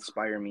everything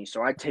inspire me.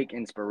 So I take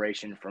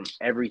inspiration from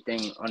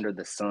everything under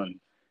the sun.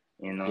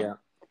 You know, Yeah.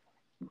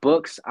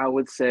 books. I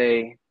would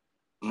say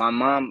my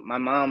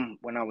mom,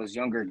 when I was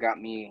younger, got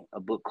me a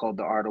book called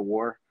The Art of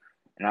War,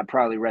 and I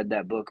probably read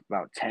that book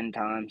about 10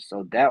 times.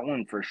 So that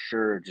one for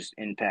sure just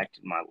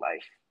impacted my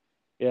life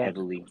Yeah.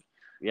 heavily.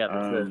 Yeah.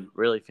 That's a Um,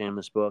 really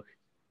famous book.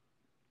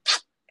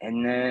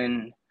 and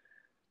then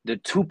the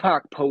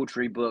Tupac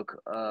poetry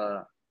book,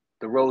 The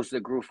Rose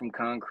That Grew from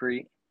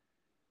Concrete.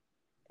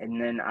 And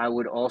then I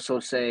would also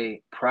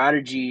say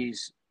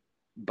Prodigy's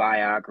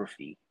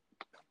biography.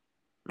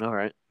 All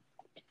right.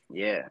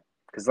 Yeah.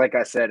 Because, like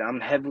I said, I'm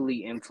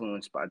heavily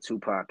influenced by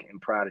Tupac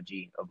and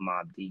Prodigy of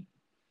Mobb Deep.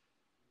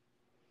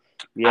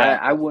 I, Yeah.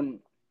 I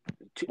wouldn't.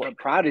 What?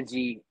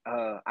 Prodigy,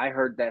 I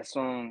heard that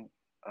song,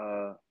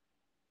 uh,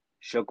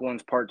 Shook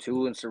Ones Part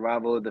 2 and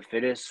Survival of the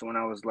Fittest when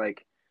I was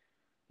like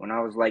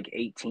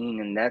 18.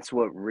 And that's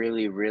what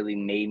really, really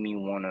made me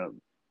want to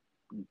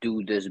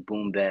do this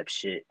boom bap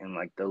shit and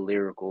like the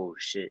lyrical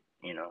shit.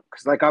 you know,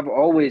 because like I've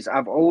always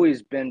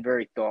been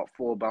very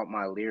thoughtful about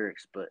my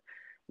lyrics, but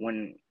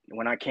when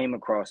I came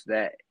across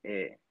that,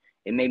 it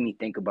made me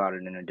think about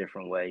it in a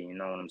different way. You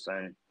know what I'm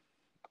saying?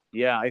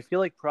 Yeah, I feel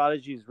like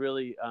Prodigy's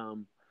really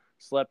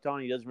slept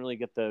on. He doesn't really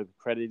get the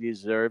credit he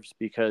deserves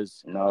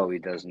because No, he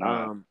does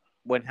not.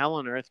 when Hell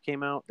on Earth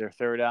came out, their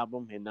third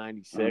album in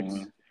 '96,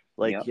 Mm-hmm.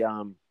 like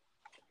Yep.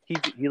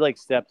 he like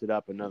stepped it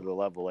up another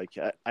level. Like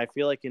I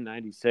feel like in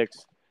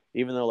 '96,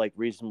 even though like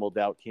Reasonable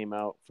Doubt came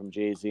out from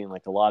Jay-Z and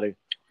like a lot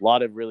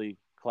of really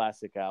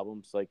classic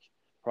albums, like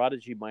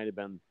Prodigy might have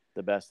been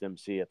the best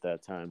MC at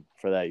that time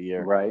for that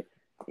year. Right.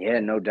 Yeah,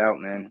 no doubt,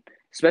 man.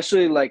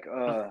 Especially like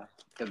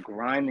the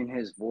grime in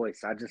his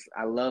voice.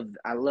 I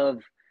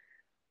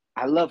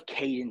love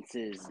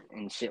cadences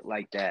and shit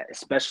like that,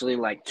 especially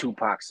like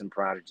Tupac's and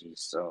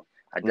Prodigy's. So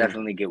I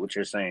definitely get what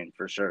you're saying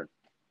for sure.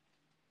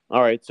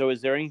 All right. So,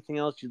 is there anything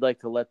else you'd like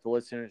to let the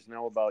listeners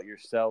know about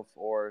yourself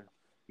or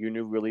your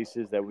new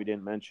releases that we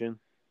didn't mention?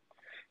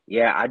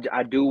 Yeah,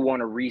 I do want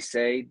to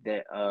re-say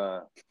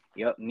that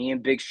yep, me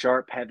and Big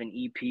Sharp have an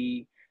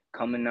EP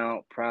coming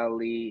out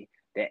probably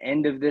the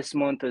end of this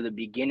month or the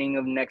beginning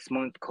of next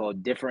month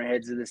called Different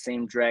Heads of the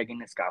Same Dragon.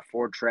 It's got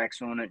 4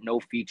 tracks on it, no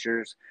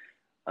features.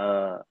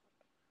 Uh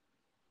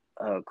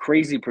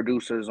Crazy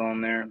producers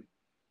on there.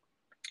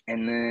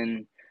 And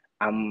then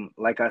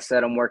like I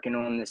said, I'm working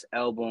on this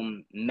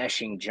album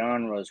meshing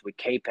genres with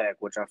K-Pac,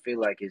 which I feel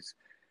like is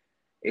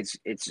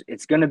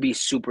it's gonna be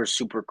super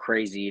super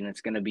crazy, and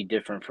it's gonna be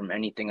different from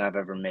anything I've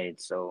ever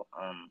made. So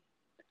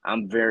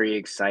I'm very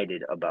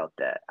excited about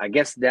that. I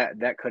guess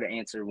that could have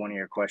answered one of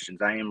your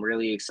questions. I am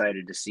really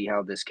excited to see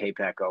how this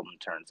K-Pac album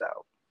turns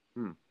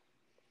out.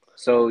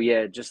 So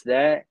yeah, just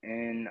that,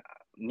 and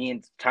me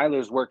and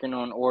Tyler's working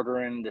on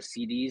ordering the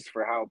CDs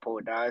for How a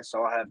Poet Dies.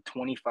 So I'll have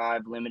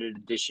 25 limited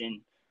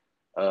edition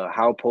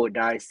How a Poet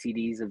Dies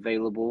CDs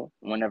available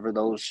whenever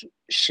those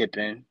ship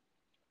in.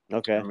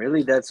 Okay. And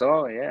really, that's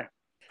all. Yeah.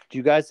 Do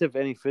you guys have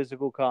any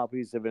physical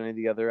copies of any of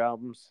the other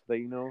albums that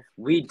you know of?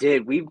 We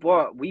did. We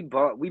buy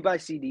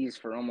CDs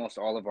for almost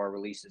all of our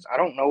releases. I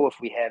don't know if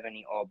we have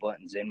any all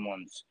buttons in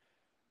ones,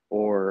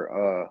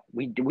 or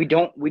we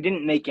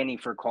didn't make any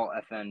for Call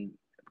FN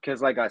because,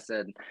 like I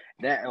said,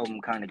 that album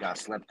kind of got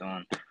slept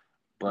on.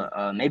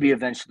 But maybe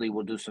eventually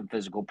we'll do some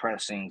physical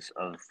pressings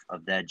of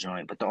that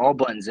joint. But the all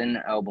buttons in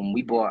the album,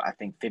 we bought I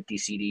think 50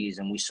 CDs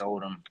and we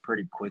sold them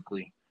pretty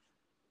quickly.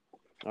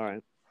 All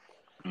right.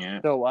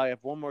 Yeah. So I have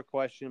one more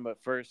question, but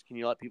first, can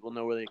you let people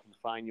know where they can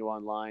find you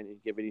online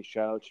and give any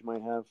shout outs you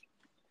might have?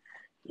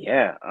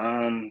 Yeah.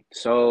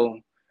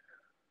 So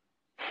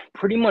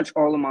pretty much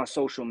all of my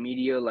social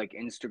media, like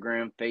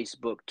Instagram,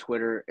 Facebook,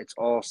 Twitter, it's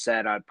all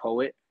Sad Eyed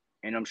Poet.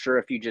 And I'm sure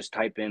if you just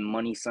type in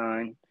money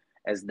sign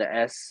as the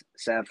S,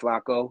 Sad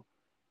Flacco,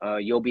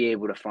 you'll be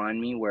able to find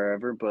me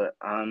wherever. But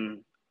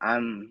I'm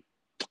on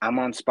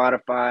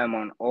Spotify. I'm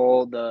on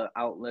all the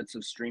outlets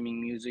of streaming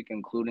music,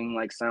 including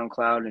like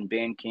SoundCloud and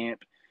Bandcamp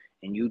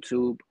and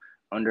YouTube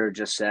under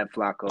just Sad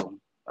Flacco.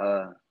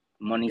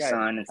 Money Yeah,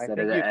 sign instead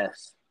of the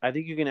S. I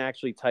think you can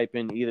actually type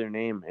in either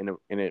name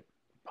and it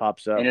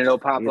pops up. And it'll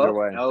pop either up?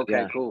 way. Okay,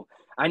 Yeah. cool.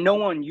 I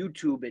know on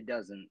YouTube it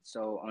doesn't.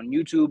 So on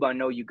YouTube, I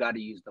know you got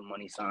to use the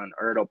money sign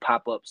or it'll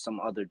pop up some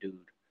other dude.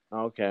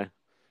 Okay.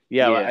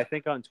 Yeah, Yeah. I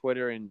think on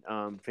Twitter and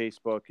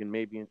Facebook and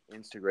maybe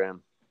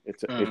Instagram,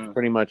 it's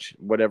pretty much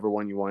whatever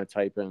one you want to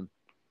type in.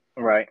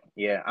 Right.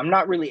 Yeah. I'm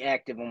not really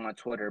active on my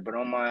Twitter, but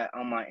on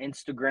my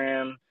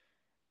Instagram,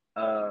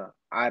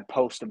 I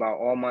post about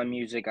all my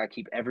music. I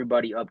keep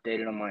everybody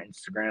updated on my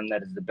Instagram.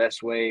 That is the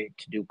best way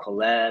to do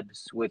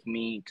collabs with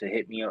me, to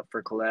hit me up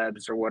for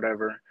collabs or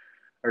whatever,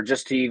 or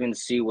just to even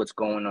see what's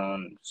going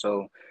on.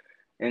 So,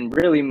 and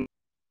really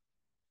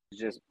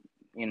just,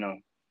 you know,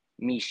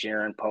 me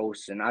sharing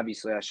posts, and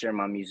obviously I share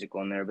my music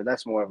on there, but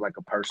that's more of like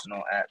a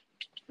personal app.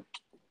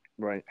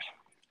 Right.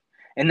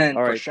 And then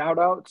All for right. shout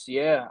outs,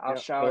 I'll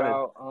shout go ahead.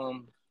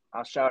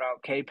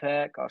 out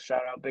K-Pac, I'll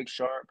shout out Big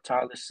Sharp,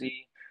 Tyler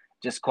C,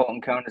 just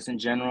Colton Countess in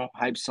general,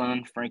 Hype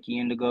Son, Frankie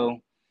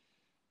Indigo.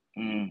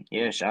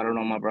 Shout out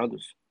on my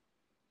brothers.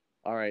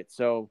 All right.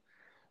 So,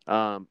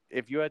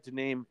 if you had to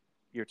name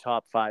your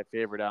top 5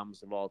 favorite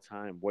albums of all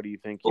time, what do you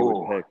think you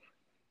would pick?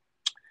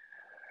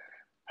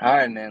 All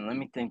right, man. Let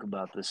me think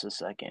about this a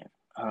second.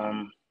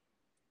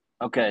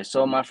 Okay,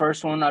 so my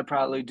first one I'd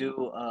probably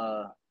do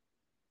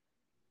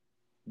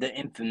the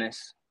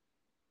infamous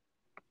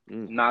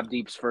Mobb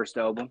Deep's first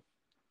album.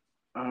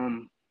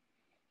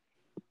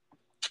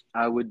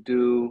 I would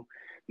do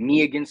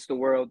Me Against the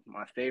World,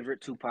 my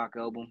favorite Tupac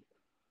album.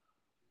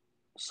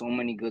 So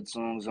many good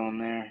songs on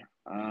there.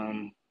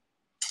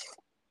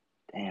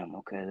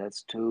 Okay,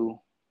 that's 2.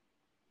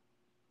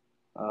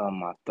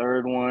 My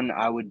third one,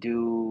 I would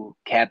do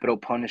Capital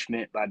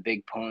Punishment by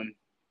Big Pun.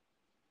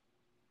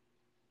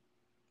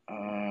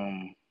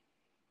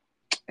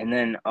 And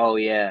then,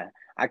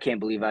 I can't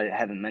believe I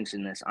haven't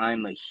mentioned this.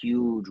 I'm a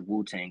huge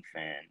Wu-Tang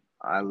fan.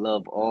 I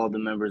love all the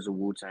members of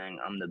Wu-Tang.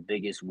 I'm the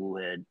biggest Wu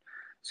head.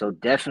 So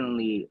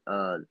definitely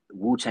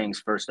Wu-Tang's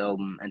first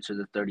album, Enter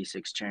the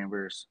 36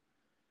 Chambers.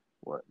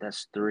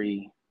 That's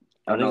 3.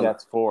 I think no.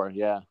 that's 4.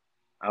 Yeah.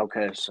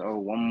 Okay, so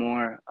one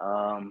more.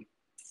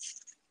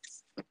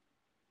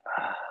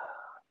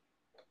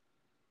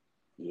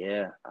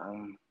 Yeah.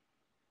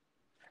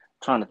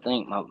 Trying to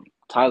think.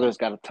 Tyler's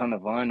got a ton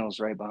of vinyls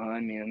right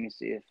behind me. Let me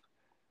see if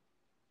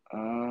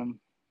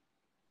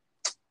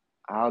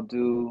I'll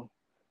do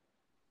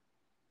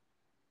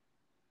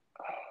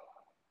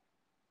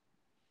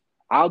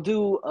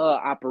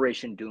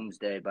Operation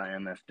Doomsday by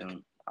MF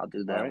Doom. I'll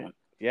do that one.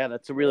 Yeah,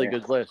 that's a really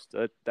good list.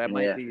 That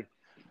might be.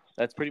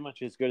 That's pretty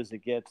much as good as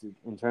it gets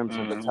in terms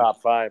of the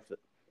top 5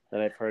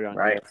 that I've heard on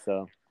here.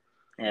 So,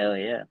 hell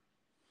yeah.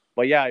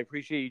 But yeah, I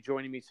appreciate you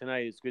joining me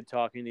tonight. It's good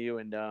talking to you,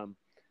 and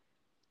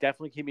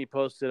definitely keep me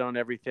posted on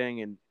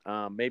everything.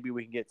 And maybe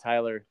we can get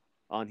Tyler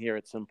on here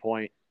at some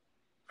point.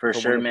 For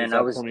sure, man.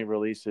 Upcoming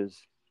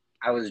releases.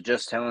 I was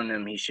just telling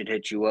him he should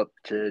hit you up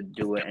to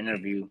do an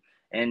interview.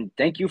 And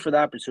thank you for the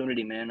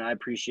opportunity, man. I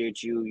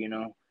appreciate you,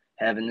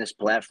 having this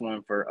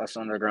platform for us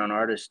underground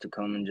artists to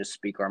come and just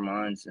speak our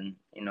minds. And,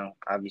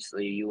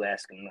 obviously you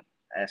asking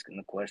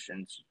the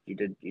questions. You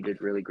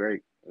did really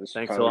great.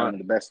 Thanks a lot. One of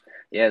the best.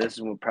 Yeah, this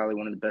is probably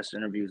one of the best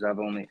interviews I've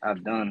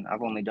done.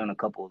 I've only done a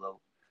couple though.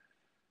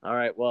 All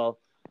right. Well,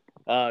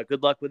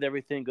 good luck with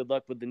everything. Good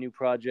luck with the new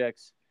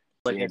projects.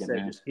 Like I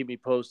said, just keep me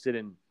posted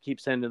and keep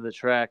sending the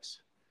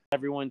tracks.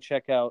 Everyone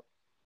check out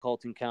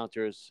Cult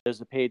Encounters.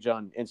 There's a page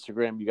on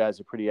Instagram. You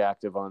guys are pretty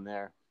active on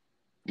there.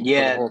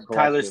 Yeah,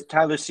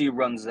 Tyler C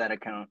runs that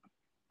account.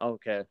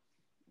 Okay.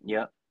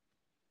 Yep.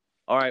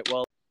 All right.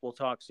 Well, we'll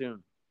talk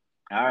soon.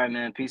 All right,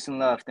 man. Peace and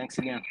love. Thanks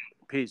again.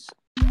 Peace.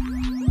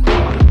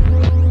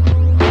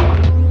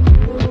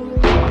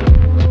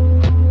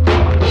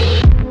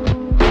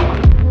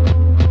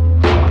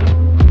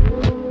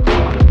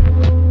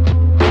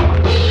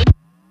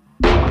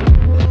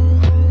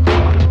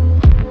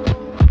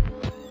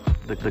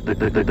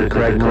 The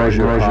Craig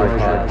Noisier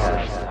Podcast.